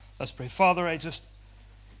Let's pray. Father, I just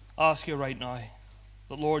ask you right now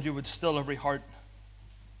that, Lord, you would still every heart.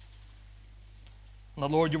 And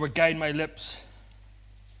that, Lord, you would guide my lips.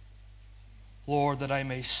 Lord, that I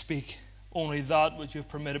may speak only that which you have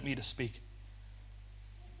permitted me to speak.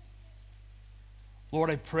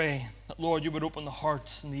 Lord, I pray that, Lord, you would open the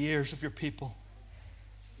hearts and the ears of your people,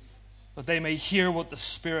 that they may hear what the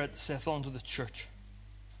Spirit saith unto the church.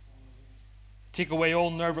 Take away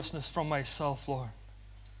all nervousness from myself, Lord.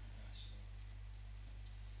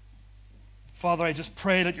 Father, I just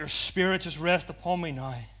pray that your Spirit just rest upon me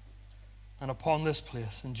now and upon this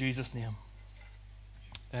place. In Jesus' name.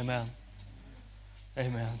 Amen.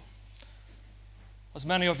 Amen. As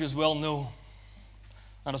many of you as well know,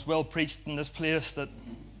 and as well preached in this place, that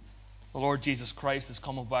the Lord Jesus Christ is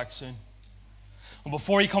coming back soon. And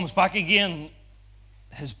before he comes back again,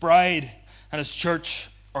 his bride and his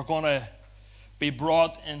church are going to be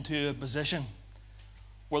brought into a position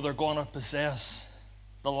where they're going to possess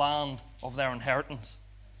the land of their inheritance.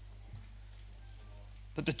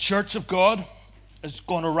 That the church of God is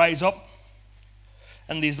going to rise up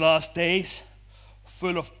in these last days,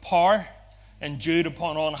 full of power, endued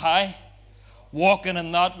upon on high, walking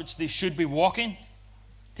in that which they should be walking,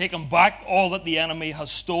 taking back all that the enemy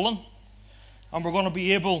has stolen. And we're going to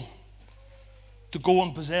be able to go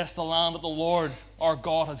and possess the land that the Lord our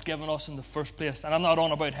God has given us in the first place. And I'm not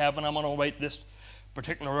on about heaven, I'm on about this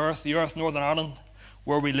particular earth, the earth, Northern Ireland,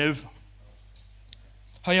 where we live.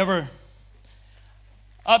 However,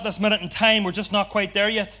 at this minute in time, we're just not quite there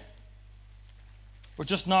yet. We're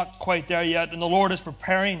just not quite there yet. And the Lord is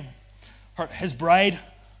preparing his bride,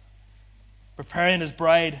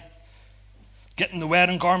 getting the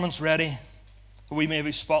wedding garments ready, that we may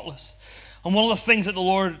be spotless. And one of the things that the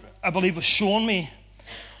Lord, I believe, was showing me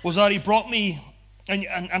was that he brought me, and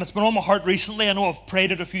it's been on my heart recently. I know I've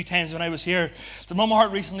prayed it a few times when I was here. It's been on my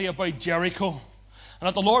heart recently about Jericho. And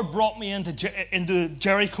that the Lord brought me into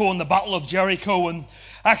Jericho and the Battle of Jericho, and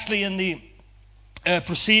actually in the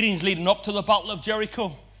proceedings leading up to the Battle of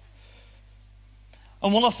Jericho.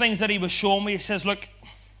 And one of the things that he was showing me, he says, look,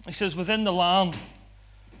 he says, within the land,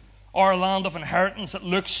 our land of inheritance, it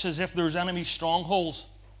looks as if there's enemy strongholds.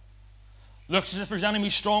 Looks as if there's enemy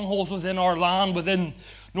strongholds within our land, within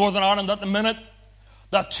Northern Ireland at the minute,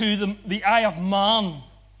 that to the eye of man,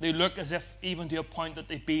 they look as if even to a point that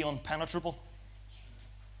they be impenetrable.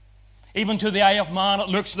 Even to the eye of man, it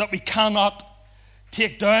looks that we cannot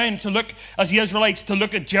take down. To look, as the Israelites, to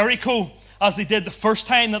look at Jericho, as they did the first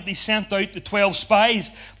time that they sent out the 12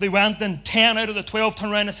 spies. They went, and 10 out of the 12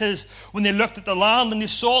 turned around and says, when they looked at the land and they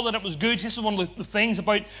saw that it was good. This is one of the things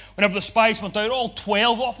about whenever the spies went out, all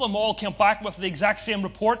 12 of them all came back with the exact same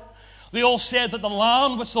report. They all said that the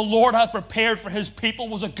land which the Lord had prepared for his people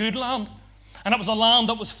was a good land. And it was a land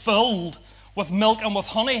that was filled with milk and with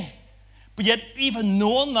honey. But yet, even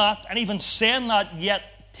knowing that, and even saying that, yet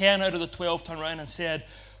 10 out of the 12 turned around and said,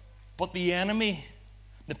 but the enemy,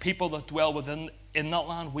 the people that dwell in that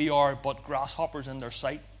land, we are but grasshoppers in their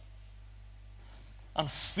sight. And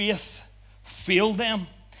faith failed them.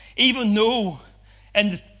 Even though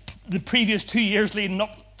in the previous 2 years leading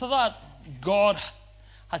up to that, God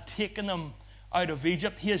had taken them out of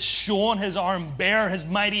Egypt. He has shown his arm bare, his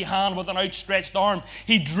mighty hand with an outstretched arm.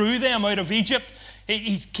 He drew them out of Egypt.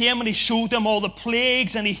 He came and he showed them all the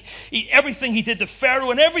plagues, and he everything he did to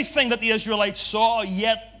Pharaoh and everything that the Israelites saw.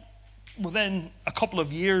 Yet within a couple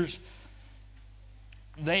of years,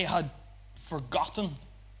 they had forgotten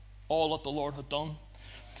all that the Lord had done.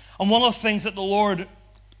 And one of the things that the Lord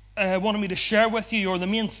wanted me to share with you, or the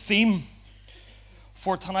main theme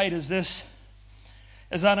for tonight, is this: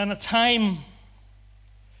 is that in a time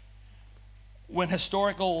when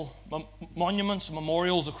historical monuments and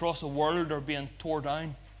memorials across the world are being torn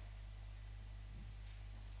down,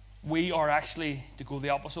 we are actually to go the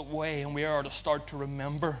opposite way, and we are to start to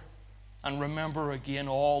remember and remember again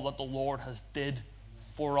all that the Lord has did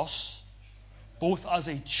for us, both as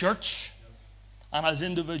a church and as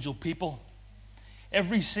individual people.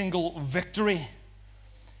 Every single victory,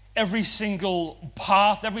 every single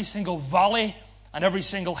path, every single valley, and every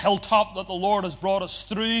single hilltop that the Lord has brought us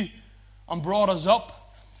through and brought us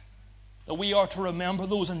up, that we are to remember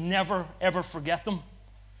those and never ever forget them.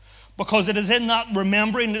 Because it is in that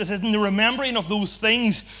remembering, it is in the remembering of those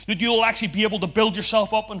things that you'll actually be able to build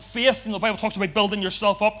yourself up in faith. And the Bible talks about building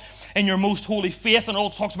yourself up in your most holy faith, and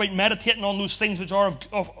also talks about meditating on those things which are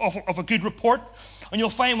of a good report. And you'll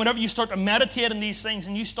find whenever you start to meditate on these things,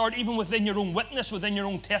 and you start even within your own witness, within your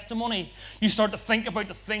own testimony, you start to think about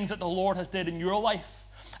the things that the Lord has did in your life.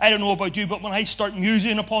 I don't know about you, but when I start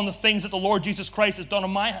musing upon the things that the Lord Jesus Christ has done in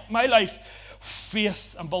my life,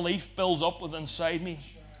 faith and belief builds up within inside me.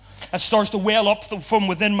 It starts to well up from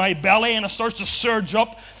within my belly, and it starts to surge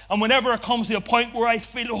up. And whenever it comes to a point where I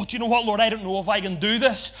feel, oh, do you know what, Lord, I don't know if I can do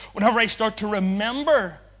this. Whenever I start to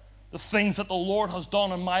remember the things that the Lord has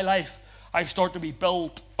done in my life, I start to be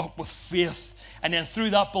built up with faith. And then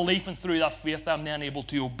through that belief and through that faith, I'm then able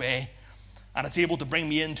to obey. And it's able to bring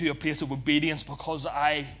me into a place of obedience because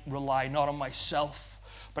I rely not on myself,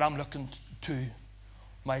 but I'm looking to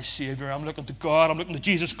my Savior. I'm looking to God. I'm looking to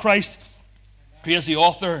Jesus Christ, who is the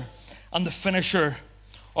author and the finisher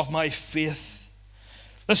of my faith.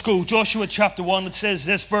 Let's go. Joshua chapter 1. It says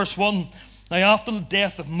this, verse 1. Now after the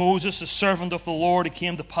death of Moses, the servant of the Lord, it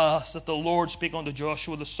came to pass that the Lord spake unto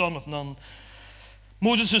Joshua, the son of Nun,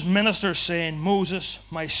 Moses' minister, saying, Moses,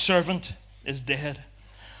 my servant, is dead.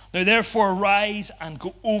 Now therefore arise and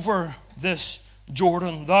go over this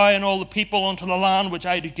Jordan, thou and all the people, unto the land which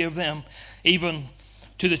I do give them, even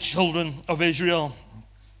to the children of Israel.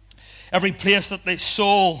 Every place that the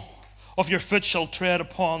sole of your foot shall tread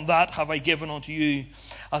upon, that have I given unto you,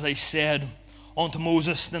 as I said unto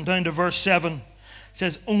Moses. Then down to verse 7, it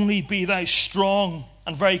says, Only be thou strong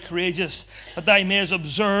and very courageous, that thou mayest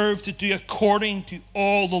observe to do according to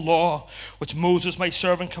all the law which Moses my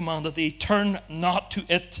servant commanded thee. Turn not to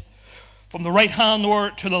it from the right hand nor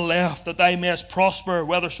to the left, that thou mayest prosper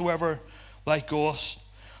whithersoever thou goest.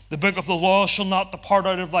 The book of the law shall not depart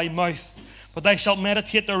out of thy mouth, but thou shalt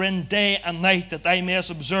meditate therein day and night, that thou mayest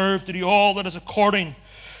observe to do all that is according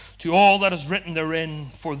to all that is written therein.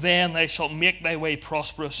 For then thou shalt make thy way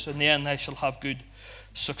prosperous, and then thou shalt have good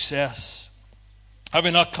success. Have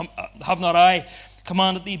not I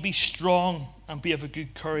commanded thee, be strong and be of a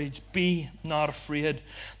good courage? Be not afraid,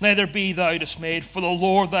 neither be thou dismayed, for the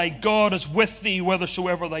Lord thy God is with thee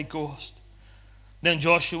whithersoever thou goest. Then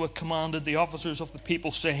Joshua commanded the officers of the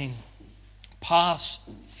people, saying, Pass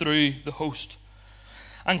through the host,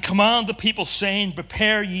 and command the people, saying,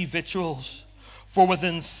 Prepare ye victuals, for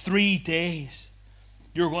within 3 days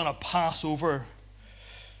you're going to pass over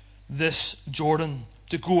this Jordan,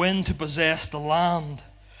 to go in to possess the land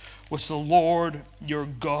which the Lord your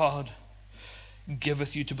God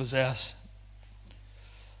giveth you to possess.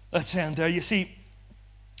 Let's end there. You see,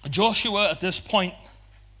 Joshua at this point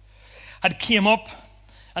had came up,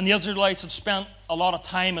 and the Israelites had spent a lot of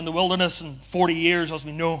time in the wilderness, and 40 years, as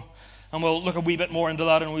we know, and we'll look a wee bit more into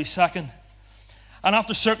that in a wee second. And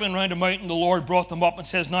after circling around a mountain, the Lord brought them up and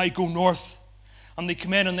says, Now go north. And they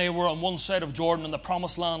came in, and they were on one side of Jordan, and the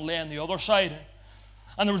promised land lay on the other side.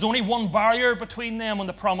 And there was only one barrier between them and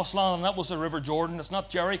the promised land, and that was the river Jordan. It's not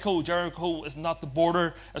Jericho. Jericho is not the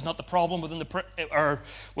border, is not the problem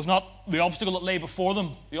was not the obstacle that lay before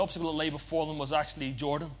them. The obstacle that lay before them was actually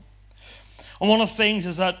Jordan. And one of the things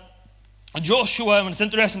is that Joshua, and it's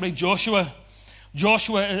interesting about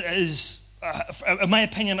Joshua is, in my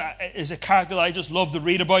opinion, is a character that I just love to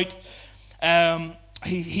read about.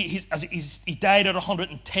 He died at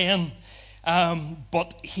 110,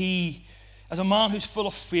 but he is a man who's full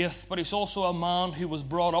of faith, but he's also a man who was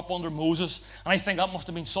brought up under Moses, and I think that must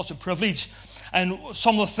have been such a privilege. And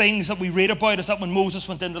some of the things that we read about is that when Moses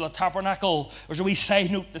went into the tabernacle, there's a wee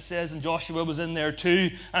side note that says, and Joshua was in there too,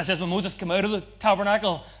 and it says when Moses came out of the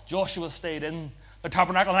tabernacle, Joshua stayed in the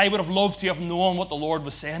tabernacle. And I would have loved to have known what the Lord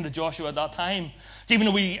was saying to Joshua at that time. Even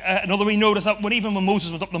though another we notice that even when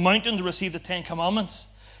Moses went up the mountain to receive the 10 Commandments,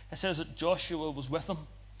 it says that Joshua was with him.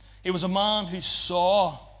 He was a man who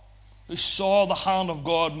saw the hand of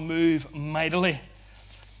God move mightily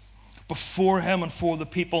before him and for the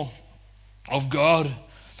people of God.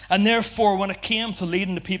 And therefore, when it came to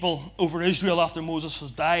leading the people over Israel after Moses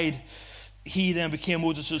has died, he then became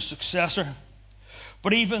Moses' successor.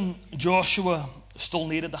 But even Joshua still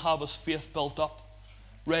needed to have his faith built up,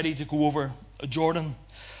 ready to go over Jordan.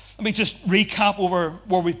 Let me just recap over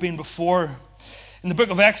where we've been before. In the book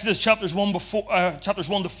of Exodus, chapters 1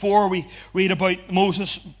 to 4, we read about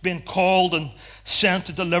Moses being called and sent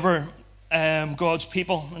to deliver God's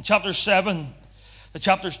people. In chapter 7, the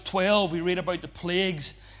chapters 12, we read about the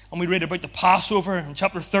plagues, and we read about the Passover. In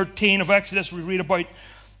chapter 13 of Exodus, we read about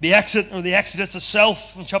the Exodus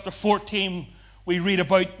itself. In chapter 14, we read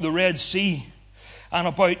about the Red Sea and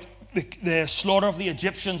about the slaughter of the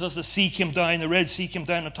Egyptians as the sea came down, the Red Sea came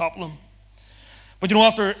down on top of them. But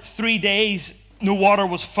after 3 days, no water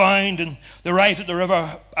was found, and they arrived at the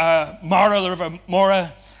river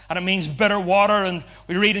Mara, and it means bitter water. And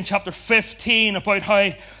we read in chapter 15 about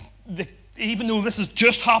how even though this has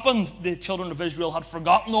just happened, the children of Israel had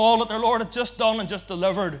forgotten all that their Lord had just done and just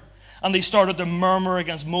delivered, and they started to murmur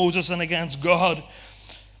against Moses and against God.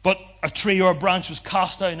 But a tree or a branch was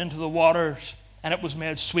cast down into the waters, and it was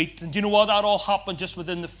made sweet. And do you know what? That all happened just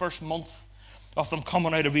within the first month of them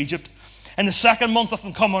coming out of Egypt. In the second month of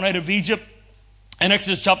them coming out of Egypt, in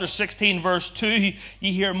Exodus chapter 16, verse 2,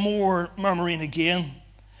 you hear more murmuring again.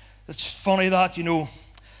 It's funny that, the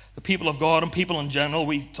people of God and people in general,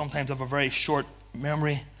 we sometimes have a very short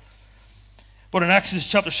memory. But in Exodus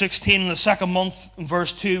chapter 16, in the second month, in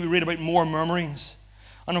verse 2, we read about more murmurings.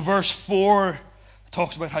 And in verse 4, it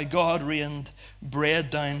talks about how God rained bread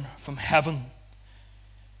down from heaven.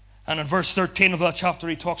 And in verse 13 of that chapter,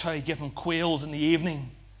 he talks how he gave them quails in the evening.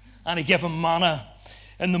 And he gave them manna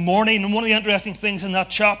in the morning. And one of the interesting things in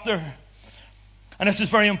that chapter, and this is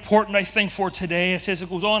very important, I think, for today, it says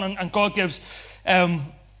it goes on, and God gives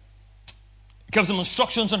them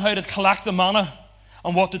instructions on how to collect the manna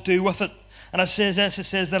and what to do with it. And it says this, it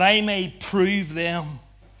says, that I may prove them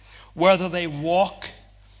whether they walk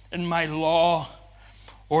in my law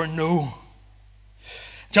or no.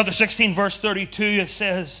 Chapter 16, verse 32, it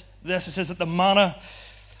says this, it says that the manna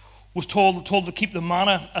was told to keep the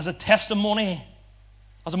manna as a testimony,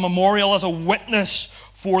 as a memorial, as a witness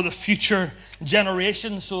for the future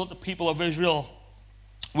generations, so that the people of Israel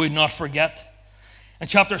would not forget. In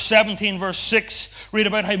chapter 17, verse 6, read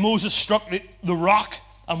about how Moses struck the rock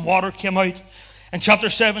and water came out. In chapter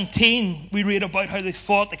 17, we read about how they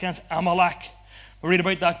fought against Amalek. We read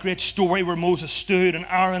about that great story where Moses stood and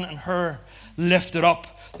Aaron and Hur lifted up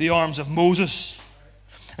the arms of Moses.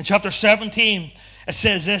 In chapter 17, it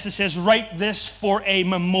says this, it says, write this for a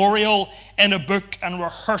memorial in a book and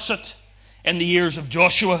rehearse it in the ears of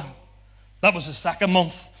Joshua. That was the second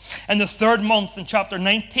month. In the third month, in chapter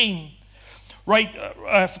 19,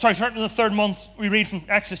 starting in the third month, we read from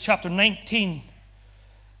Exodus chapter 19.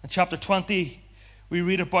 In chapter 20, we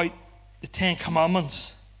read about the 10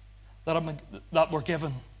 Commandments that were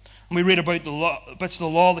given. And we read about the bits of the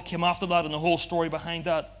law that came after that and the whole story behind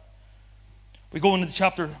that. We go into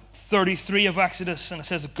chapter 33 of Exodus, and it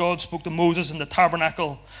says that God spoke to Moses in the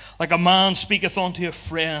tabernacle like a man speaketh unto a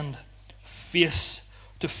friend, face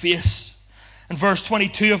to face. In verse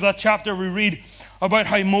 22 of that chapter, we read about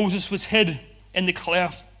how Moses was hid in the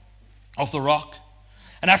cleft of the rock.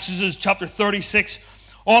 In Exodus chapter 36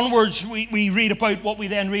 onwards, we read about what we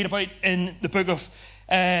then read about in the book of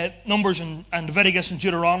Numbers and Leviticus and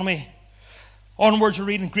Deuteronomy. Onwards, we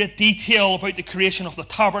read in great detail about the creation of the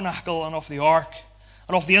tabernacle and of the ark,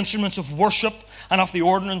 and of the instruments of worship and of the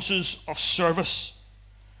ordinances of service.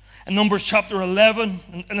 In Numbers chapter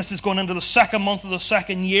 11, and this is going into the second month of the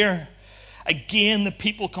second year, again the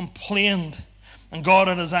people complained, and God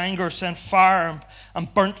in his anger sent fire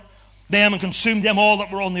and burnt them and consumed them all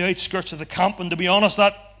that were on the outskirts of the camp. And to be honest,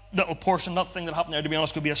 that little portion, that thing that happened there, to be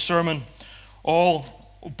honest, could be a sermon all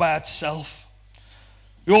by itself.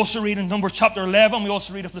 We also read in Numbers chapter 11, we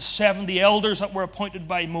also read of the 70 elders that were appointed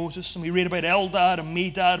by Moses. And we read about Eldad and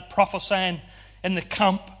Medad prophesying in the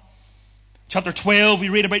camp. Chapter 12, we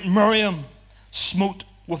read about Miriam smote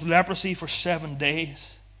with leprosy for 7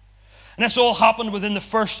 days. And this all happened within the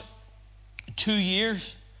first 2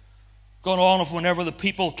 years, gone on of whenever the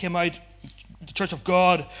people came out, the church of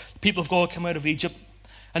God, the people of God came out of Egypt.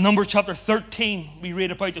 In Numbers chapter 13, we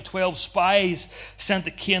read about the 12 spies sent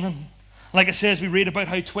to Canaan. Like it says, we read about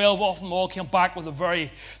how 12 of them all came back with a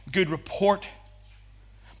very good report.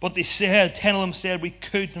 But 10 of them said, we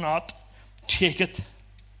could not take it.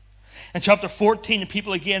 In chapter 14, the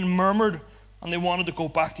people again murmured and they wanted to go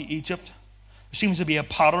back to Egypt. There seems to be a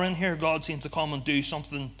pattern here. God seems to come and do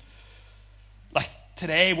something like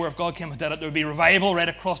today, where if God came and did it, there would be revival right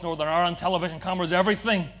across Northern Ireland, television cameras,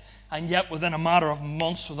 everything. And yet within a matter of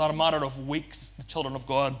months, within a matter of weeks, the children of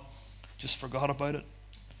God just forgot about it.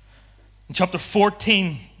 In chapter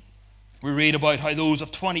 14, we read about how those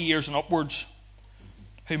of 20 years and upwards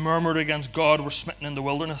who murmured against God were smitten in the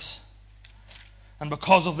wilderness. And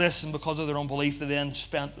because of this and because of their unbelief, they then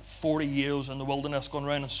spent 40 years in the wilderness going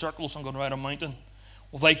around in circles and going around a mountain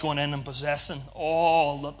without going in and possessing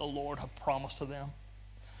all that the Lord had promised to them.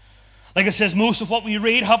 Like it says, most of what we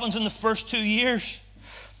read happens in the first 2 years.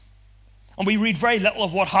 And we read very little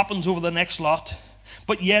of what happens over the next lot.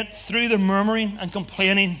 But yet, through the murmuring and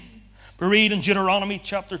complaining, we read in Deuteronomy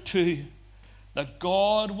chapter 2 that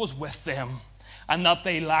God was with them and that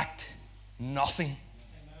they lacked nothing.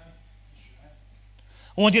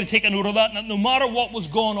 I want you to take a note of that. No matter what was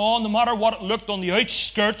going on, no matter what it looked on the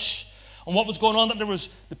outskirts and what was going on, that there was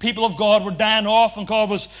the people of God were dying off, and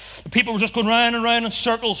the people were just going round and round in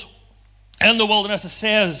circles in the wilderness. It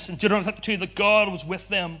says in Deuteronomy chapter 2 that God was with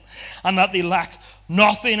them and that they lacked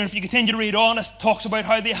nothing. And if you continue to read on, it talks about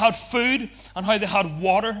how they had food and how they had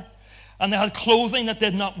water. And they had clothing that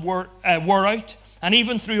did not wear out. And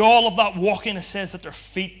even through all of that walking, it says that their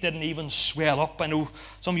feet didn't even swell up. I know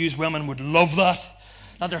some of you women would love that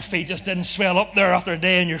their feet just didn't swell up there after a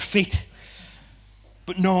day in your feet.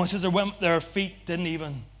 But no, it says their feet didn't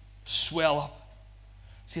even swell up.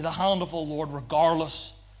 See, the hand of the Lord,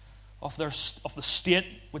 regardless of the state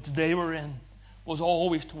which they were in, was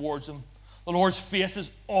always towards them. The Lord's face is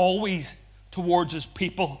always towards his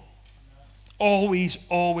people. Always,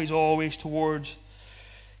 always, always towards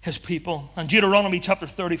his people. And Deuteronomy chapter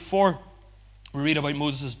 34, we read about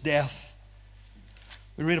Moses' death.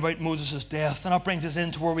 We read about Moses' death. And that brings us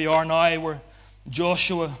into where we are now, where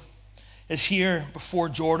Joshua is here before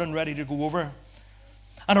Jordan, ready to go over.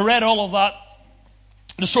 And I read all of that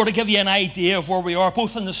to sort of give you an idea of where we are,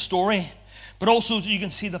 both in the story, but also so you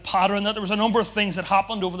can see the pattern, that there was a number of things that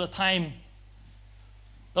happened over the time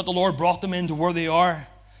that the Lord brought them into where they are.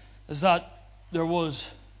 Is that the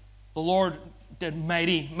Lord did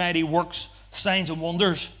mighty, mighty works, signs and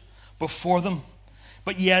wonders before them.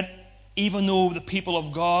 But yet, even though the people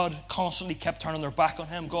of God constantly kept turning their back on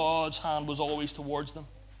him, God's hand was always towards them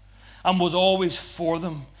and was always for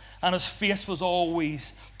them. And his face was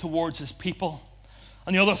always towards his people.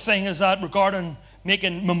 And the other thing is that regarding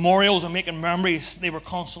making memorials and making memories, they were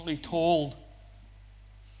constantly told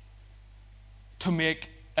to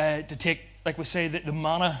take, like we say, the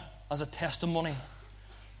manna as a testimony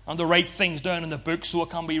and to write things down in the book so it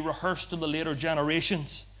can be rehearsed to the later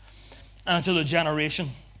generations and to the generation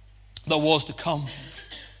that was to come.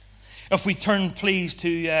 If we turn, please,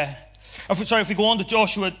 if we go on to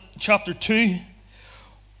Joshua chapter 2,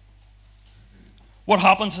 what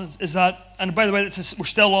happens is that, and by the way, we're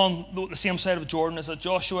still on the same side of Jordan, is that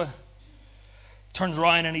Joshua turns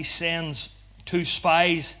around and he sends 2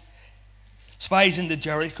 spies into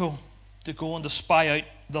Jericho to go and to spy out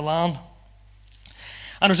the land.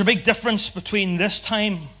 And there's a big difference between this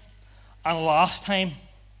time and last time.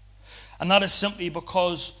 And that is simply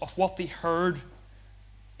because of what they heard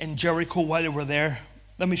in Jericho while they were there.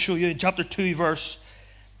 Let me show you in chapter 2, verse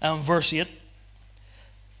 8.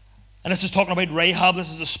 And this is talking about Rahab.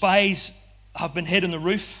 This is the spies have been hid in the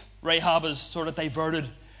roof. Rahab has sort of diverted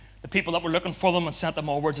the people that were looking for them and sent them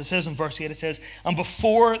onwards. It says in verse 8, it says, "And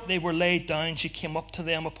before they were laid down, she came up to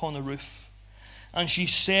them upon the roof. And she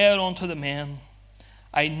said unto the men,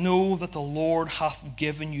 I know that the Lord hath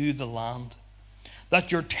given you the land,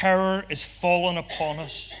 that your terror is fallen upon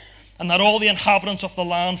us, and that all the inhabitants of the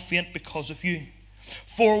land faint because of you.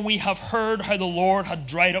 For we have heard how the Lord had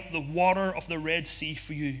dried up the water of the Red Sea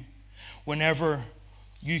for you, whenever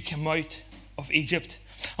you came out of Egypt,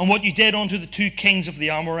 and what you did unto the 2 kings of the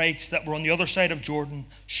Amorites that were on the other side of Jordan,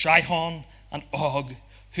 Sihon and Og,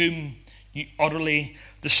 whom you utterly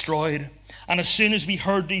destroyed. And as soon as we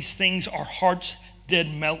heard these things, our hearts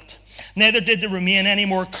did melt. Neither did there remain any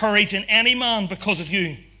more courage in any man because of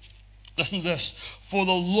you." Listen to this. "For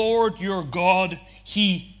the Lord your God,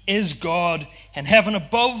 he is God in heaven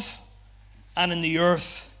above and in the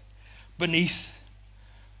earth beneath."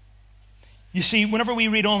 You see, whenever we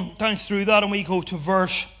read on down through that and we go to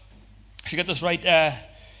verse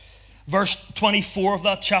 24 of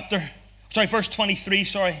that chapter, verse 23,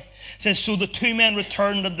 it says, "So the 2 men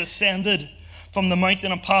returned and descended from the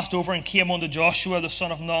mountain and passed over and came unto Joshua the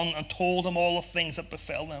son of Nun and told him all the things that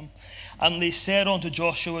befell them. And they said unto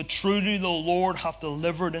Joshua, Truly the Lord hath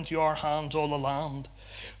delivered into our hands all the land,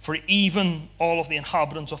 for even all of the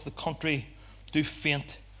inhabitants of the country do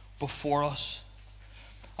faint before us."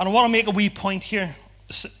 And I want to make a wee point here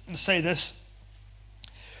to say this.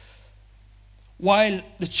 While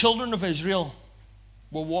the children of Israel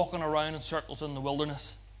were walking around in circles in the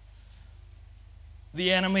wilderness,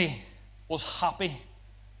 the enemy was happy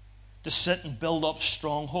to sit and build up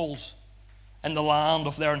strongholds in the land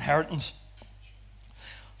of their inheritance.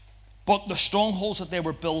 But the strongholds that they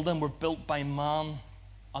were building were built by man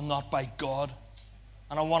and not by God.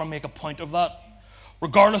 And I want to make a point of that.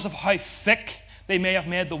 Regardless of how thick they may have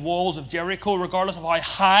made the walls of Jericho, regardless of how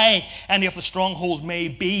high any of the strongholds may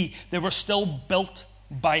be, they were still built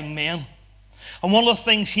by men. And one of the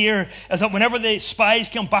things here is that whenever the spies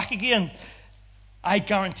came back again, I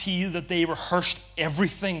guarantee you that they rehearsed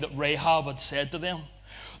everything that Rahab had said to them.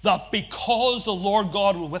 That because the Lord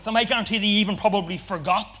God was with them, I guarantee they even probably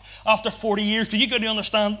forgot after 40 years. Because you got to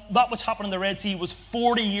understand, that which happened in the Red Sea was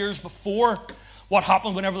 40 years before what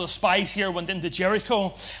happened whenever the spies here went into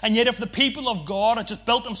Jericho. And yet if the people of God had just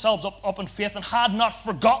built themselves up in faith and had not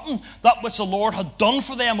forgotten that which the Lord had done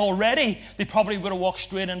for them already, they probably would have walked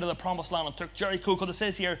straight into the promised land and took Jericho. Because it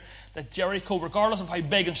says here that Jericho, regardless of how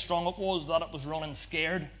big and strong it was, that it was running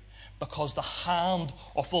scared because the hand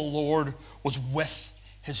of the Lord was with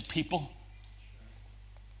his people.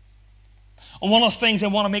 And one of the things I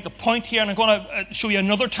want to make a point here, and I'm going to show you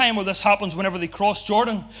another time where this happens whenever they cross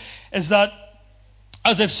Jordan, is that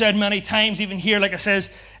as I've said many times, even here, like I says,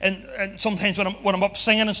 and sometimes when I'm up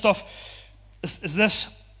singing and stuff, is this: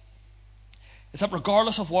 is that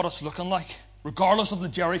regardless of what it's looking like, regardless of the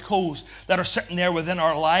Jerichos that are sitting there within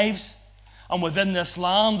our lives and within this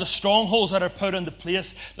land, the strongholds that are put into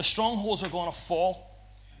place, the strongholds are going to fall.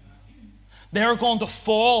 They're going to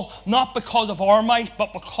fall not because of our might,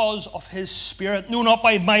 but because of His Spirit. No, not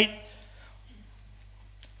by might,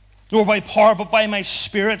 nor by power, but by my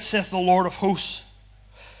Spirit, saith the Lord of hosts.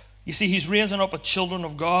 You see, He's raising up a children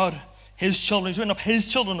of God, His children. He's raising up His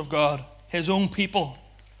children of God, His own people.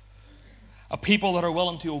 A people that are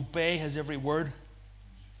willing to obey His every word.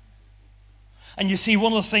 And you see,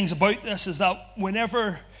 one of the things about this is that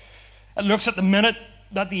whenever it looks at the minute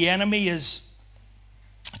that the enemy is,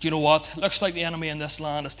 do you know what? It looks like the enemy in this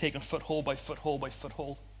land is taking foothold by foothold by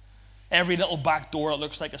foothold. Every little back door, it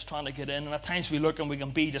looks like it's trying to get in. And at times we look and we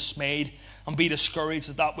can be dismayed and be discouraged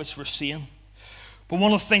at that which we're seeing. But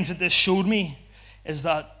one of the things that this showed me is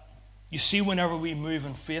that, you see, whenever we move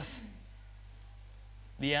in faith,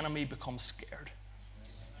 the enemy becomes scared.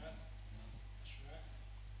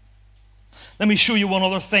 Let me show you one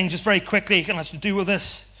other thing just very quickly, and it's to do with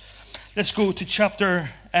this. Let's go to chapter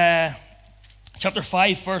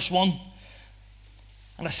 5, verse 1.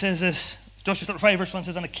 And it says this, Joshua chapter 5, verse 1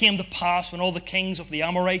 says, "And it came to pass when all the kings of the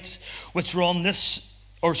Amorites, which were on the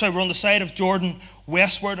side of Jordan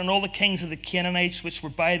westward, and all the kings of the Canaanites, which were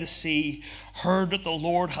by the sea, heard that the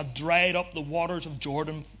Lord had dried up the waters of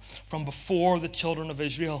Jordan from before the children of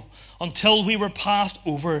Israel, until we were passed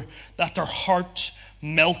over, that their hearts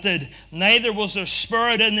melted. Neither was there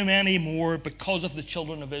spirit in them any more because of the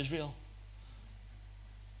children of Israel."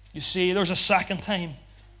 You see, there's a second time.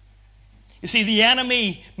 You see, the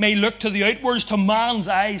enemy may look to the outwards, to man's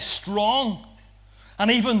eyes, strong. And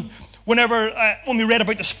even whenever, when we read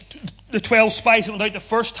about the 12 spies that went out the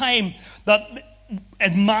first time, that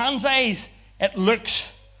in man's eyes, it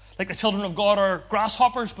looks like the children of God are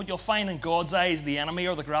grasshoppers, but you'll find in God's eyes, the enemy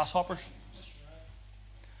are the grasshoppers.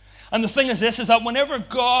 And the thing is this, is that whenever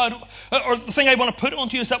God, or the thing I want to put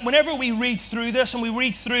onto you is that whenever we read through this and we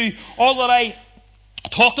read through all that I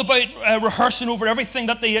talked about, rehearsing over everything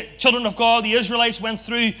that the children of God, the Israelites, went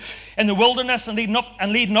through in the wilderness and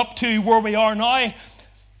leading up to where we are now,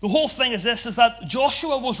 the whole thing is this, is that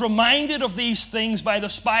Joshua was reminded of these things by the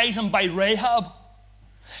spies and by Rahab.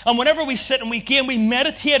 And whenever we sit and we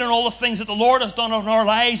meditate on all the things that the Lord has done in our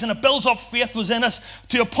lives, and it builds up faith within us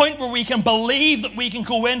to a point where we can believe that we can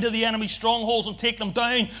go into the enemy's strongholds and take them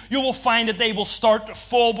down, you will find that they will start to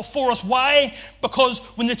fall before us. Why? Because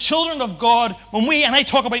when the children of God, and I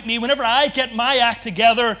talk about me, whenever I get my act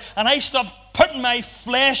together and I stop putting my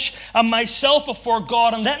flesh and myself before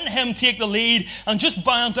God and letting Him take the lead and just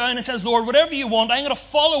bowing down and says, "Lord, whatever you want, I'm going to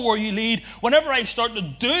follow where you lead." Whenever I start to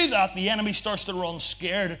do that, the enemy starts to run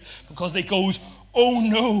scared, because he goes, "Oh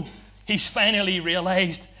no, he's finally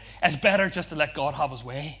realized it's better just to let God have His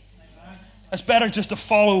way. It's better just to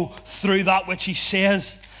follow through that which He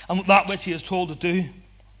says and that which He is told to do."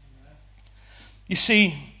 You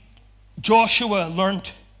see, Joshua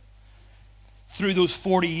learnt through those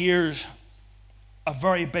 40 years a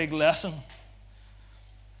very big lesson,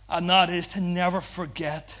 and that is to never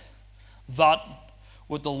forget that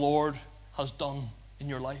what the Lord has done in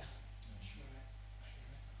your life,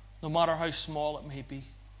 no matter how small it may be.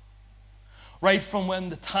 Right from when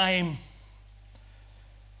the time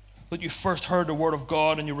that you first heard the Word of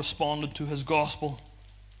God and you responded to His gospel,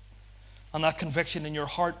 and that conviction in your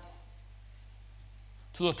heart,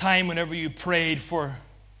 to the time whenever you prayed for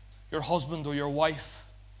your husband or your wife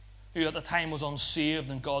who at the time was unsaved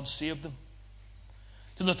and God saved them,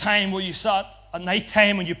 to the time where you sat at night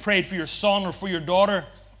time and you prayed for your son or for your daughter,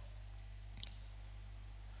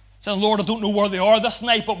 saying, "Lord, I don't know where they are this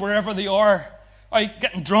night, but wherever they are,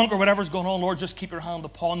 getting drunk or whatever's going on, Lord, just keep your hand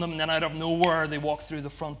upon them," and then out of nowhere they walk through the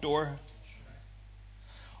front door.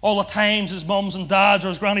 All the times as mums and dads or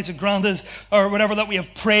as grannies and grandads or whatever that we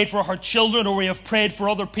have prayed for our children, or we have prayed for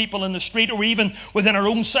other people in the street, or even within our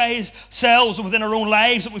own selves or within our own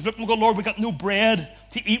lives, that we've looked and gone, "Lord, we've got no bread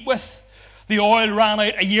to eat with. The oil ran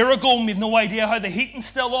out a year ago and we've no idea how the heating's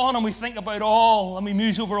still on," and we think about all, and we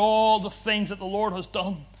muse over all the things that the Lord has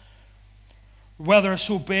done, whether it's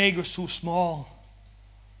so big or so small.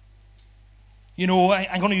 You know,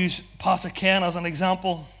 I'm going to use Pastor Ken as an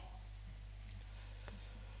example.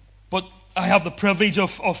 But I have the privilege a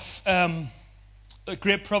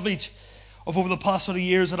great privilege of over the past sort of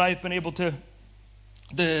years that I've been able to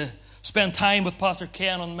spend time with Pastor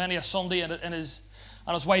Ken on many a Sunday and his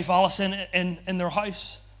wife Alison in their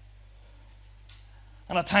house.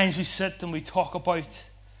 And at times we sit and we talk about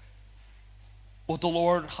what the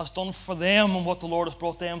Lord has done for them and what the Lord has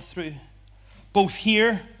brought them through. Both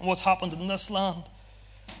here and what's happened in this land.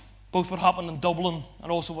 Both what happened in Dublin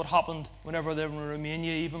and also what happened whenever they were in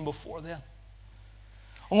Romania, even before then.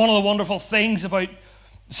 And one of the wonderful things about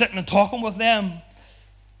sitting and talking with them,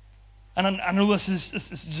 and I know this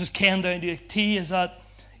is just Ken down to a T, is that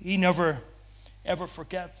he never, ever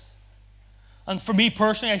forgets. And for me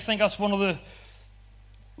personally, I think that's one of the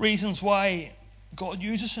reasons why God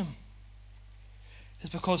uses him. Is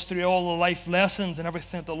because through all the life lessons and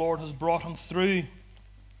everything that the Lord has brought him through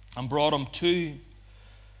and brought him to,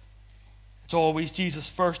 it's always Jesus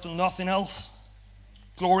first and nothing else.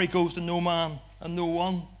 Glory goes to no man and no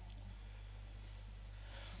one.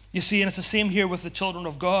 You see, and it's the same here with the children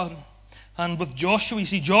of God. And with Joshua, you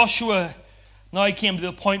see, Joshua now came to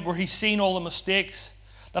the point where he's seen all the mistakes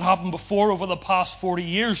that happened before over the past 40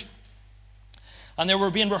 years. And they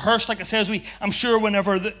were being rehearsed, like it says, I'm sure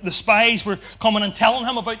whenever the spies were coming and telling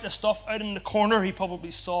him about this stuff out in the corner, he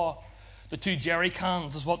probably saw the 2 jerry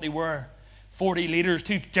cans is what they were. 40 litres,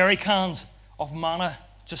 2 jerry cans of manna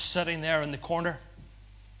just sitting there in the corner.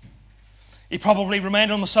 He probably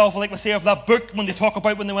reminded himself, like we say, of that book when they talk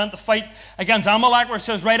about when they went to fight against Amalek, where it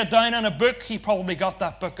says, write it down in a book. He probably got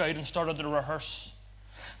that book out and started to rehearse.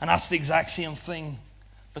 And that's the exact same thing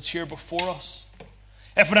that's here before us.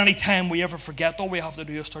 If at any time we ever forget, all we have to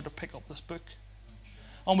do is start to pick up this book.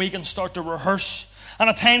 And we can start to rehearse. And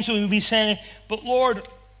at times we will be saying, but Lord,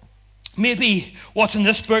 maybe what's in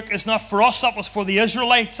this book is not for us. That was for the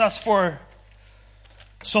Israelites. That's for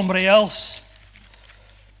somebody else.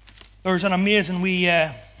 There's an amazing wee,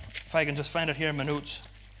 if I can just find it here in my notes.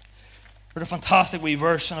 There's a fantastic wee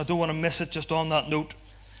verse, and I don't want to miss it just on that note.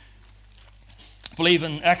 I believe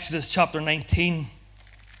in Exodus chapter 19.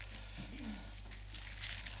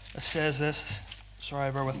 It says this.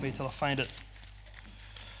 Sorry, bear with me till I find it.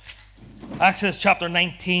 Exodus chapter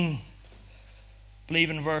 19, I believe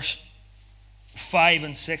in verse 5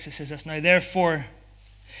 and 6, it says this. Now therefore,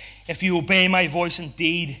 if you obey my voice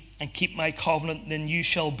indeed and keep my covenant, then you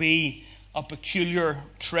shall be a peculiar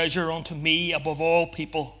treasure unto me above all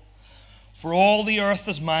people. For all the earth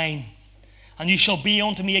is mine, and you shall be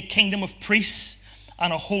unto me a kingdom of priests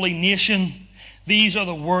and a holy nation. These are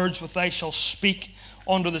the words which I shall speak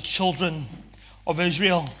unto the children of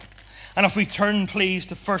Israel. And if we turn, please,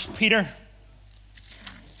 to 1 Peter,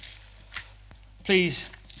 please,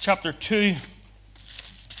 chapter 2,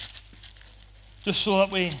 just so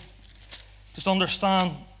that we just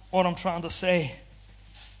understand what I'm trying to say.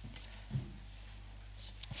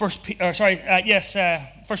 1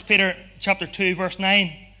 Peter chapter 2, verse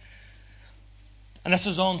 9. And this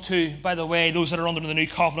is on to, by the way, those that are under the new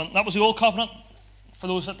covenant. That was the old covenant. For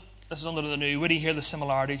those that this is under the new, where do you hear the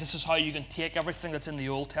similarities? This is how you can take everything that's in the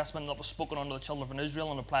Old Testament that was spoken unto the children of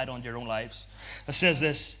Israel and apply it unto your own lives. It says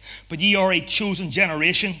this, but ye are a chosen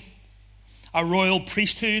generation, a royal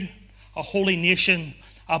priesthood, a holy nation,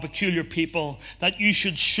 a peculiar people, that you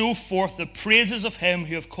should show forth the praises of him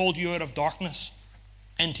who have called you out of darkness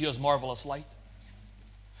into his marvelous light.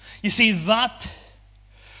 You see, that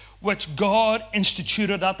which God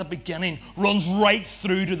instituted at the beginning runs right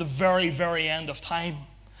through to the very, very end of time.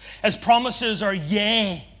 His promises are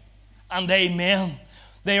yea and amen.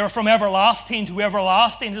 They are from everlasting to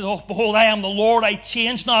everlasting. Oh, behold, I am the Lord, I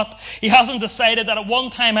change not. He hasn't decided that at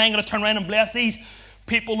one time I'm going to turn around and bless these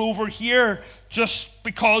people over here just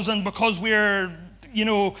because we're,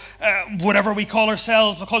 whatever we call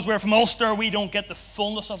ourselves, because we're from Ulster, we don't get the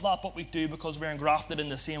fullness of that, but we do because we're engrafted in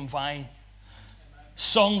the same vine.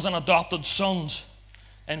 Sons and adopted sons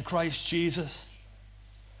in Christ Jesus.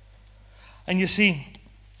 And you see,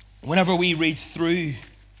 whenever we read through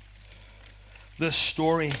this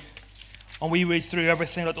story and we read through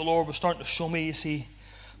everything that the Lord was starting to show me, you see,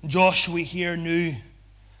 Joshua here knew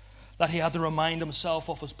that he had to remind himself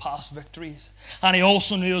of his past victories. And he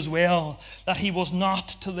also knew as well that he was not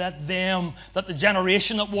to let them, that the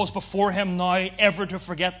generation that was before him now, ever to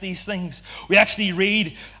forget these things. We actually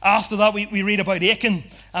read, after that, we read about Achan,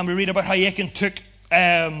 and we read about how Achan took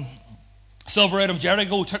silver out of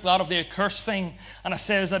Jericho, took that of the accursed thing, and it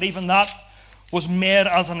says that even that was made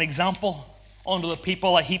as an example unto the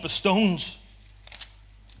people, a heap of stones,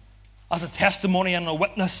 as a testimony and a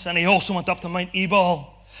witness. And he also went up to Mount Ebal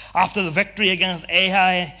after the victory against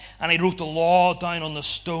Ai, and he wrote the law down on the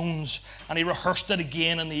stones, and he rehearsed it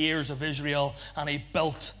again in the ears of Israel, and he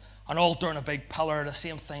built an altar and a big pillar, the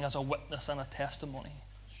same thing as a witness and a testimony.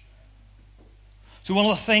 So one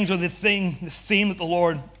of the things, or the theme that the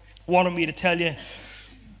Lord wanted me to tell you,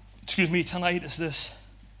 tonight is this,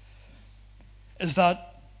 is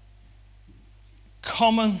that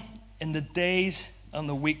coming in the days and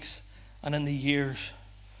the weeks and in the years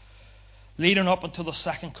leading up until the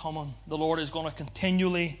second coming, the Lord is going to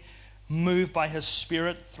continually move by His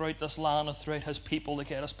Spirit throughout this land and throughout His people to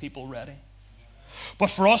get His people ready. But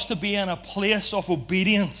for us to be in a place of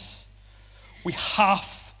obedience, we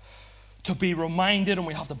have to be reminded and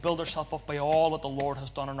we have to build ourselves up by all that the Lord has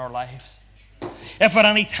done in our lives. If at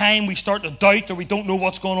any time we start to doubt or we don't know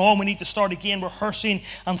what's going on, we need to start again rehearsing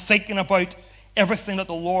and thinking about everything that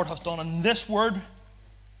the Lord has done in this word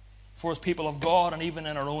for His people of God and even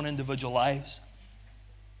in our own individual lives.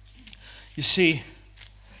 You see,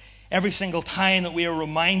 every single time that we are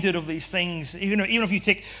reminded of these things, even if you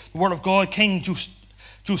take the word of God, King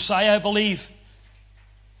Josiah, I believe,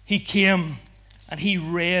 he came and he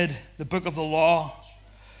read the book of the law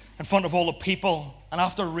in front of all the people. And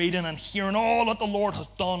after reading and hearing all that the Lord has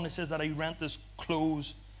done, it says that he rent his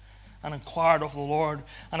clothes and inquired of the Lord.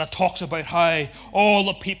 And it talks about how all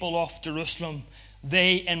the people of Jerusalem,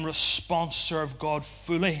 they in response served God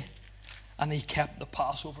fully, and He kept the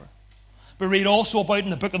Passover. We read also about in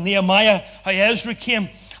the book of Nehemiah how Ezra came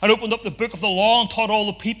and opened up the book of the law and taught all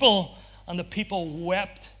the people, and the people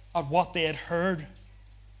wept at what they had heard.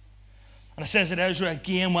 And it says that Ezra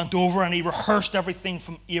again went over and he rehearsed everything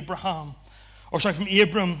from Abram,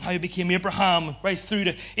 how he became Abraham, right through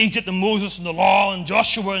to Egypt and Moses and the law and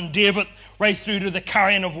Joshua and David, right through to the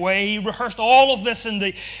carrying of way. He rehearsed all of this in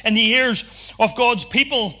the ears of God's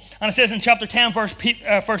people. And it says in chapter 10, verse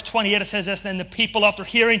 28, it says this: Then the people, after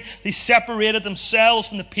hearing, they separated themselves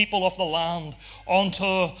from the people of the land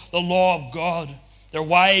unto the law of God, their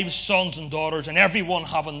wives, sons, and daughters, and everyone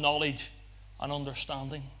having knowledge and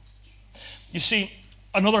understanding. You see,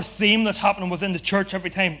 another theme that's happening within the church every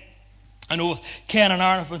time, I know with Ken and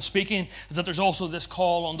Aaron have been speaking, is that there's also this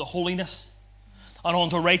call on to holiness and on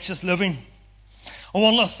to righteous living. And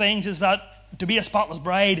one of the things is that to be a spotless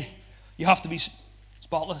bride, you have to be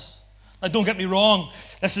spotless. Now, don't get me wrong.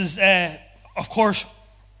 This is, of course,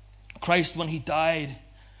 Christ, when He died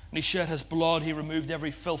and He shed His blood, He removed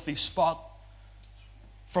every filthy spot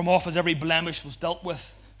from off as every blemish was dealt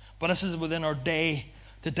with. But this is within our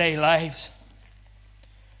day-to-day lives.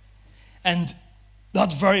 And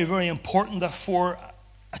that's very, very important that for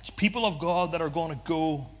people of God that are going to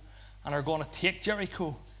go and are going to take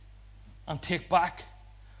Jericho and take back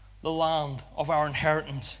the land of our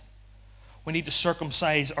inheritance, we need to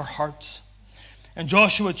circumcise our hearts. In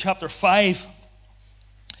Joshua chapter 5,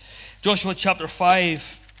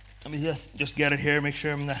 let me just get it here, make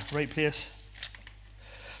sure I'm in the right place.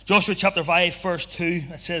 Joshua chapter 5, verse 2,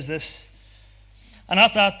 it says this: And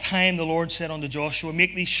at that time the Lord said unto Joshua,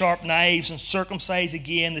 Make these sharp knives, and circumcise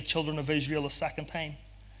again the children of Israel a second time.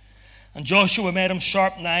 And Joshua made him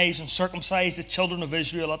sharp knives, and circumcised the children of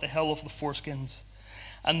Israel at the hill of the foreskins.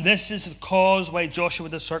 And this is the cause why Joshua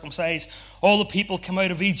did circumcise. All the people came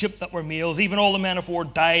out of Egypt that were males, even all the men of war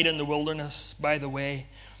died in the wilderness by the way,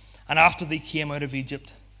 and after they came out of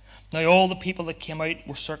Egypt. Now all the people that came out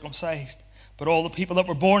were circumcised, but all the people that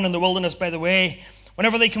were born in the wilderness by the way,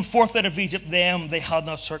 whenever they came forth out of Egypt, them they had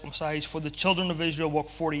not circumcised. For the children of Israel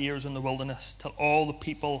walked 40 years in the wilderness, till all the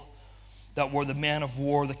people that were the men of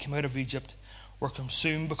war that came out of Egypt were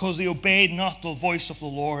consumed, because they obeyed not the voice of the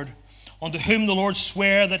Lord, unto whom the Lord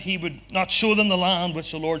sware that He would not show them the land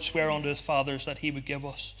which the Lord sware unto His fathers that He would give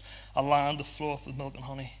us, a land that floweth with milk and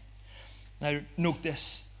honey. Now note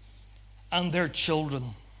this: And their children,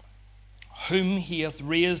 whom He hath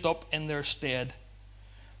raised up in their stead,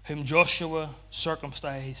 whom Joshua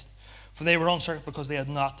circumcised, for they were uncircumcised because they had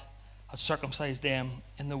not had circumcised them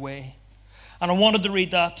in the way. And I wanted to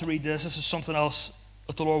read this. This is something else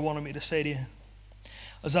that the Lord wanted me to say to you.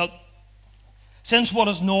 Is that since what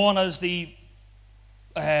is known as the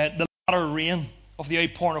latter rain of the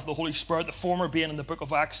outpouring of the Holy Spirit, the former being in the book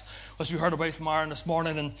of Acts, as we heard about from Aaron this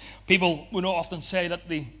morning, and people would often say that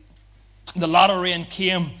the latter rain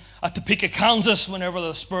came at Topeka, Kansas, whenever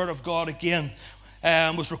the Spirit of God again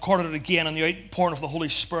was recorded again, and the outpouring of the Holy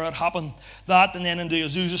Spirit happened. That, and then into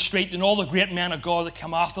Azusa Street, and all the great men of God that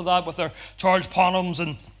came after that with their Charles Ponhams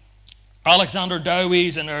and Alexander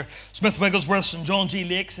Dowies and their Smith Wigglesworths and John G.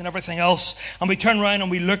 Lakes and everything else. And we turn around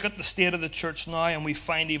and we look at the state of the church now, and we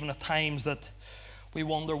find even at times that we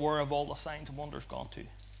wonder where have all the signs and wonders gone to.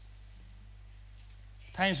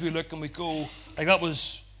 At times we look and we go, like that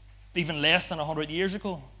was even less than 100 years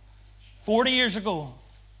ago, 40 years ago,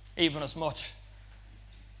 even as much.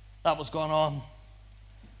 That was going on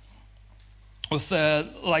with the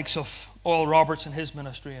likes of Oral Roberts and his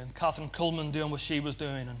ministry, and Catherine Kuhlman doing what she was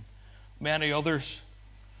doing, and many others.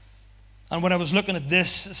 And when I was looking at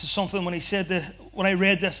this is something when he said that, when I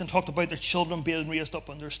read this and talked about their children being raised up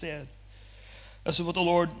in their stead, this is what the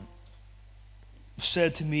Lord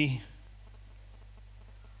said to me.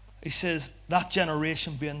 He says that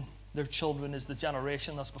generation, being their children, is the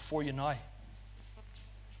generation that's before you now.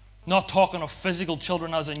 Not talking of physical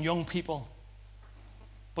children as in young people,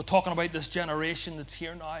 but talking about this generation that's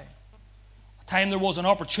here now. A time there was an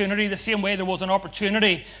opportunity, the same way there was an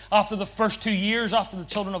opportunity after the first 2 years after the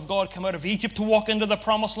children of God came out of Egypt to walk into the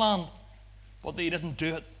promised land. But they didn't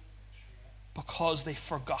do it because they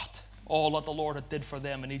forgot all that the Lord had did for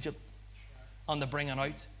them in Egypt and the bringing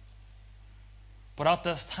out. But at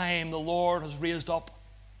this time, the Lord has raised up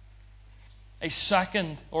a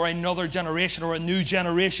second or another generation or a new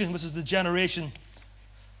generation. This is the generation,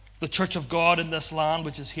 the church of God in this land,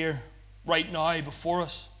 which is here right now before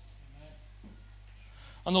us.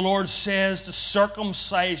 And the Lord says to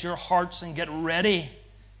circumcise your hearts and get ready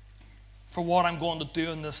for what I'm going to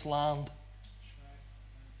do in this land.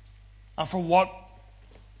 And for what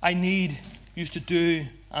I need you to do,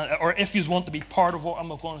 or if you want to be part of what I'm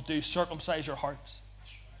going to do, circumcise your hearts.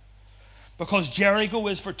 Because Jericho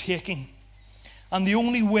is for taking. And the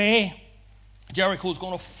only way Jericho is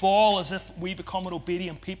going to fall is if we become an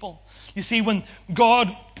obedient people. You see, when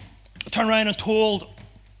God turned around and told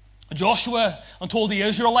Joshua and told the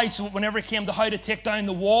Israelites whenever it came to how to take down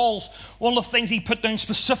the walls, one of the things he put down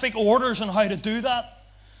specific orders on how to do that.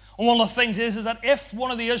 And one of the things is that if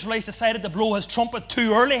one of the Israelites decided to blow his trumpet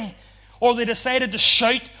too early, or they decided to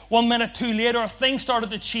shout 1 minute too late, or things started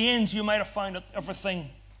to change, you might have found that everything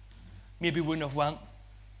maybe wouldn't have went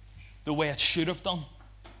the way it should have done.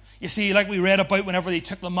 You see, like we read about whenever they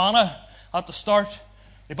took the manna at the start,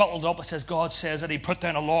 they bottled up. It says God says that he put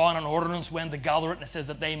down a law and an ordinance when they gather it, and it says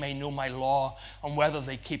that they may know my law and whether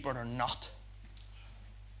they keep it or not.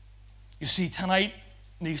 You see, tonight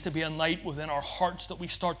needs to be a night within our hearts that we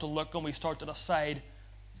start to look and we start to decide,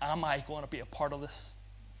 am I going to be a part of this?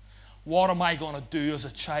 What am I going to do as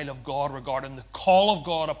a child of God regarding the call of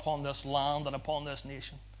God upon this land and upon this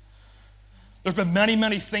nation? There's been many,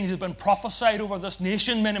 many things that have been prophesied over this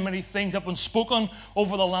nation. Many, many things have been spoken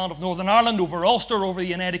over the land of Northern Ireland, over Ulster, over the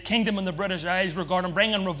United Kingdom and the British Isles regarding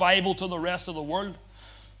bringing revival to the rest of the world.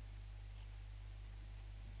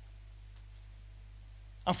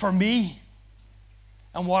 And for me,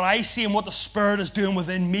 and what I see and what the Spirit is doing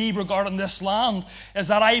within me regarding this land, is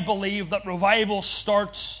that I believe that revival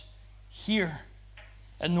starts here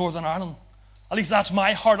in Northern Ireland. At least that's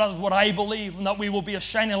my heart, that is what I believe, and that we will be a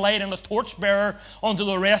shining light and a torchbearer onto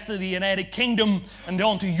the rest of the United Kingdom and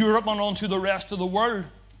onto Europe and onto the rest of the world.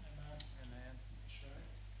 Amen.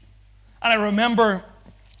 And I remember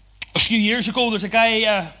a few years ago, there's a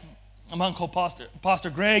guy, a man called Pastor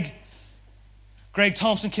Greg. Greg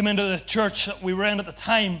Thompson came into the church that we were in at the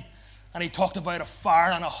time, and he talked about a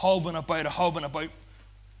fire and a hub and about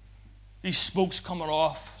these spokes coming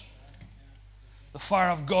off. The fire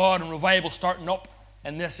of God and revival starting up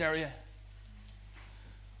in this area.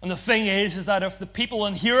 And the thing is that if the people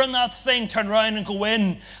in hearing that thing turn around and go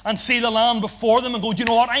in and see the land before them and go, do you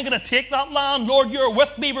know what, I'm going to take that land. Lord, you're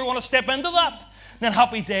with me. We're going to step into that. Then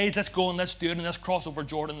happy days, let's go and let's do it, and let's cross over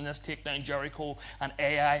Jordan and let's take down Jericho and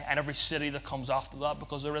Ai and every city that comes after that,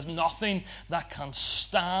 because there is nothing that can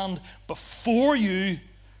stand before you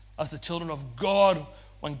as the children of God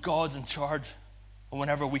when God's in charge and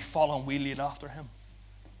whenever we follow and we lead after him.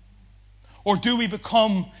 Or do we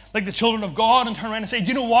become like the children of God and turn around and say,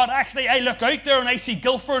 you know what, actually I look out there and I see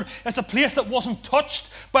Guildford. It's a place that wasn't touched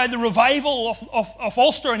by the revival of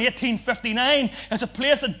Ulster in 1859. It's a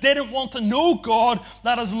place that didn't want to know God,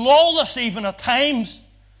 that is lawless even at times.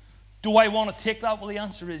 Do I want to take that? Well, the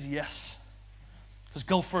answer is yes. Because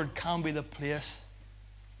Guildford can be the place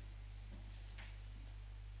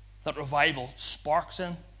that revival sparks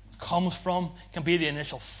in, comes from, can be the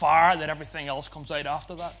initial fire that everything else comes out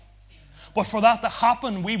after that. But for that to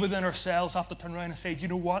happen, we within ourselves have to turn around and say, you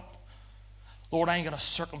know what? Lord, I'm going to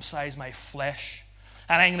circumcise my flesh.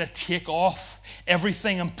 And I'm going to take off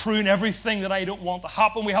everything and prune everything that I don't want to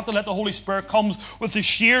happen. We have to let the Holy Spirit come with the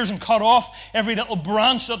shears and cut off every little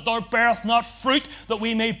branch that beareth not fruit, that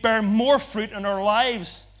we may bear more fruit in our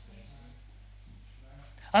lives.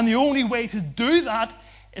 And the only way to do that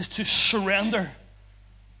is to surrender.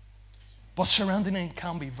 But surrendering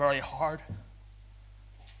can be very hard.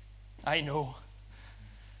 I know,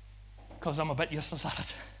 because I'm a bit useless at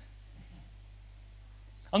it.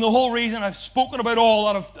 And the whole reason I've spoken about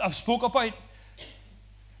all that I've spoke about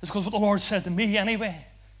is because what the Lord said to me anyway.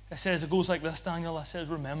 It says, it goes like this, Daniel. It says,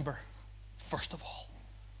 remember, first of all,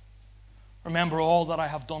 remember all that I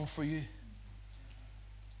have done for you.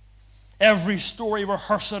 Every story,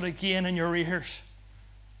 rehearse it again in your ears.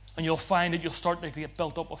 And you'll find that you'll start to get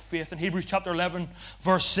built up with faith. In Hebrews chapter 11,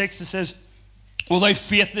 verse 6, it says, Without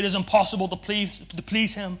faith it is impossible to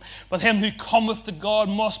please him. But him who cometh to God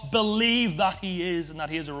must believe that he is, and that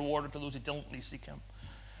he is a rewarder to those who diligently seek him.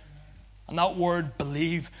 And that word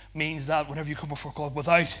believe means that whenever you come before God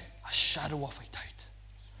without a shadow of a doubt,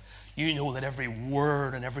 you know that every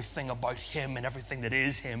word and everything about him and everything that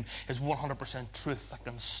is him is 100% truth that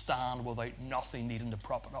can stand without nothing needing to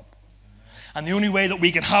prop it up. And the only way that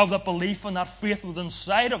we can have that belief and that faith within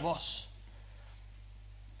inside of us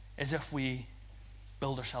is if we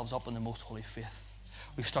build ourselves up in the most holy faith.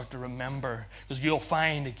 We start to remember, because you'll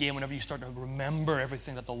find again, whenever you start to remember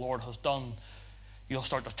everything that the Lord has done, you'll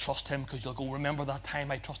start to trust him, because you'll go, remember that time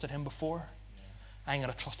I trusted him before? I'm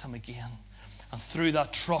going to trust him again. And through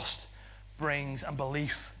that trust brings, and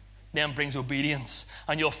belief then brings obedience.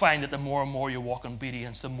 And you'll find that the more and more you walk in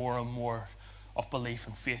obedience, the more and more of belief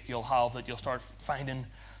and faith you'll have, that you'll start finding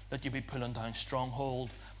that you'll be pulling down stronghold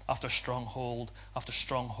after stronghold after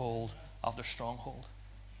stronghold after stronghold.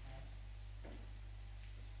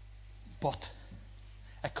 But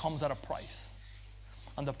it comes at a price.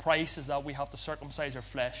 And the price is that we have to circumcise our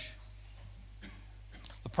flesh.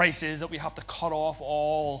 The price is that we have to cut off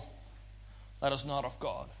all that is not of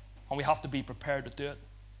God. And we have to be prepared to do it.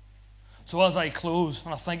 So as I close,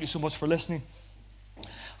 and I thank you so much for listening,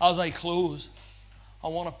 as I close, I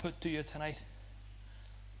want to put to you tonight,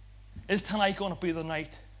 is tonight going to be the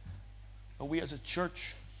night that we as a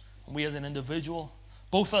church, and we as an individual,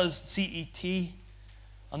 both as CET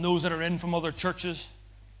and those that are in from other churches,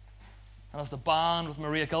 and as the band with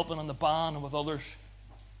Maria Gilpin and the band and with others,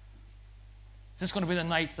 is this going to be the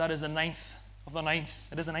night that is the 9th of the 9th?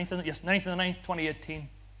 It is the 9th, yes, 9th of the 9th, 2018.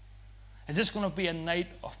 Is this going to be a night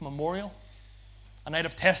of memorial, a night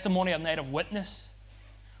of testimony, a night of witness,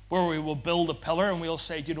 where we will build a pillar and we'll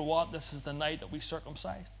say, you know what, this is the night that we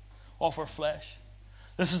circumcised off our flesh.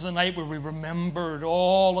 This is the night where we remembered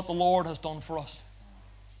all that the Lord has done for us.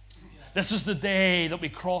 This is the day that we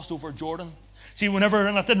crossed over Jordan. See, whenever,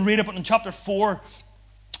 and I didn't read it, but in chapter 4,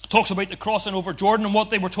 it talks about the crossing over Jordan, and what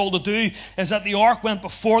they were told to do is that the ark went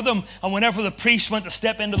before them, and whenever the priests went to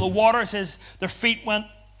step into the water, it says their feet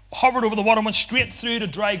hovered over the water, went straight through to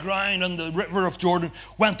dry ground, and the river of Jordan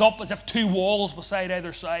went up as if two walls beside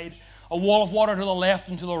either side. A wall of water to the left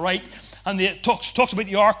and to the right. And it talks about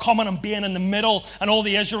the ark coming and being in the middle, and all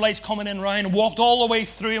the Israelites coming in round, and walked all the way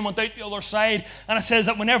through and went out the other side. And it says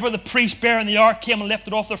that whenever the priest bearing the ark came and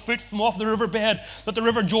lifted off their foot from off the riverbed, that the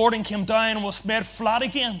river Jordan came down and was made flat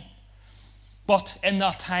again. But in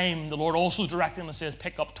that time, the Lord also directed him and says,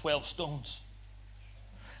 pick up 12 stones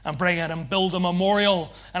and bring it and build a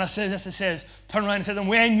memorial. And it says, turn around and say, and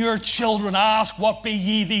when your children ask, what be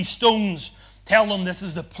ye these stones? Tell them this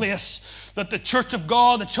is the place that the church of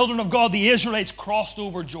God, the children of God, the Israelites crossed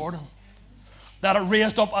over Jordan. That it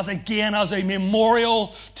raised up as a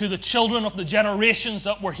memorial to the children of the generations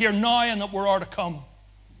that were here now and that are to come.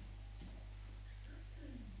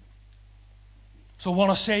 So I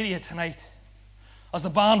want to say to you tonight, as the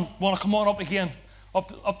band want to come on up again, up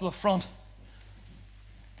to the front,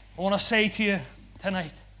 I want to say to you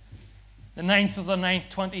tonight, the 9th of the 9th,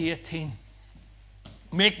 2018,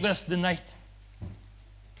 make this the night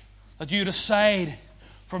that you decide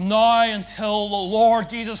from now until the Lord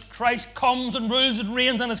Jesus Christ comes and rules and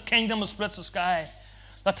reigns in his kingdom and splits the sky,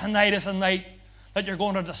 that tonight is a night that you're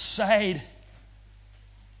going to decide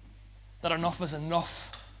that enough is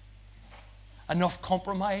enough. Enough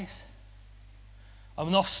compromise.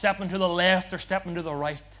 Enough stepping to the left or stepping to the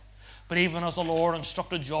right. But even as the Lord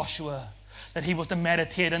instructed Joshua that he was to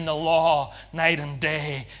meditate in the law night and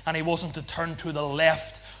day, and he wasn't to turn to the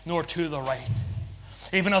left nor to the right.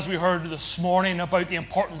 Even as we heard this morning about the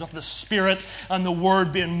importance of the Spirit and the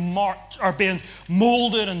Word being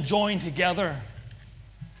molded and joined together,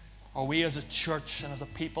 are we as a church and as a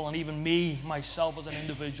people, and even me, myself as an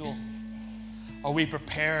individual, are we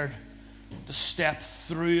prepared to step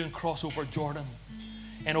through and cross over Jordan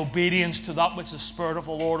in obedience to that which the Spirit of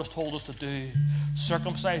the Lord has told us to do?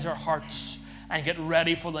 Circumcise our hearts and get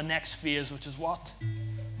ready for the next phase, which is what?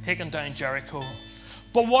 Taking down Jericho.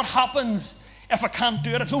 But what happens if I can't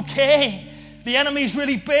do it? It's okay. The enemy's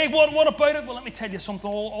really big. What about it? Well, let me tell you something.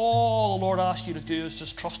 All the Lord asks you to do is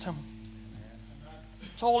just trust him.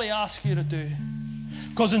 That's all he asks you to do.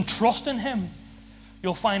 Because in trusting him,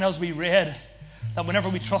 you'll find, as we read, that whenever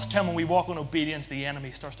we trust him and we walk in obedience, the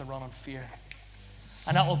enemy starts to run in fear.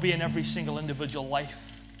 And that will be in every single individual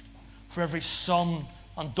life. For every son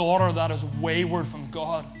and daughter that is wayward from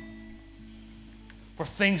God. For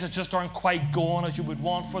things that just aren't quite going as you would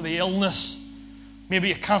want. For the illness,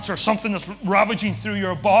 maybe a cancer, something that's ravaging through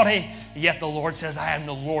your body. Yet the Lord says, I am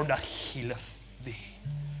the Lord that healeth thee.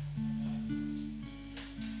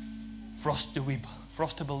 For us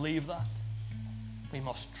to believe that, we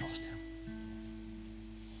must trust Him.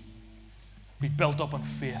 Be built up in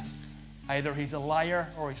faith. Either He's a liar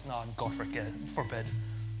or He's not. And God forbid.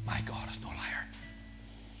 My God is no liar.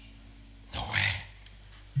 No way.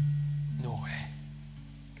 No way.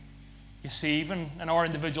 You see, even in our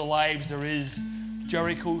individual lives, there is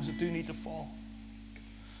Jerichos that do need to fall.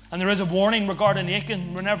 And there is a warning regarding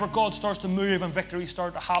Achan. Whenever God starts to move and victory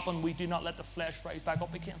starts to happen, we do not let the flesh rise back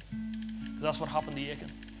up again. Because that's what happened to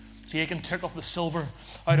Achan. See, Achan took off the silver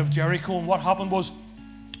out of Jericho, and what happened was,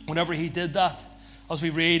 whenever he did that, as we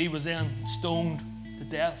read, he was then stoned to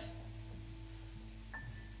death.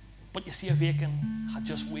 But you see, if Achan had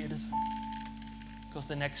just waited, because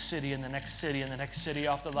the next city and the next city and the next city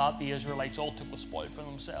after that, the Israelites all took the spoil for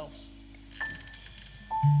themselves.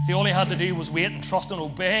 See, all he had to do was wait and trust and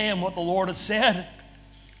obey in what the Lord had said,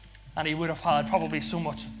 and he would have had probably so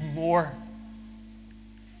much more.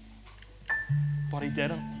 But he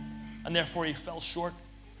didn't, and therefore he fell short.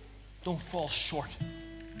 Don't fall short.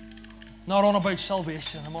 Not on about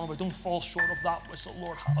salvation. I'm on about don't fall short of that which the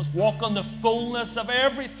Lord has. Walk in the fullness of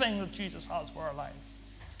everything that Jesus has for our lives.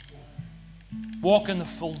 Walk in the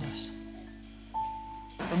fullness.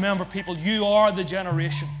 Remember, people, you are the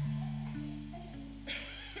generation.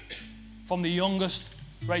 From the youngest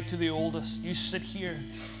right to the oldest. You sit here.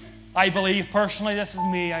 I believe, personally, this is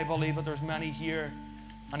me, I believe that there's many here,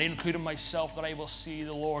 and including myself, that I will see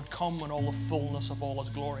the Lord come in all the fullness of all His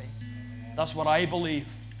glory. That's what I believe.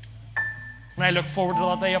 And I look forward to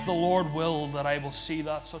that day, if the Lord will, that I will see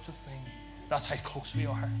that such a thing. That's how close we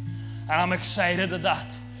are. And I'm excited at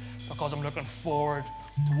that, because I'm looking forward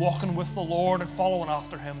to walking with the Lord and following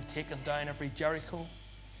after Him, taking down every Jericho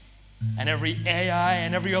and every Ai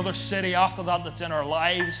and every other city after that that's in our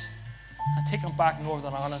lives, and taking back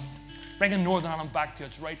Northern Ireland, bringing Northern Ireland back to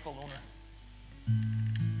its rightful owner,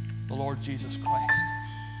 the Lord Jesus Christ.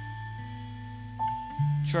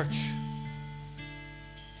 Church,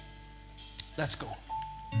 let's go.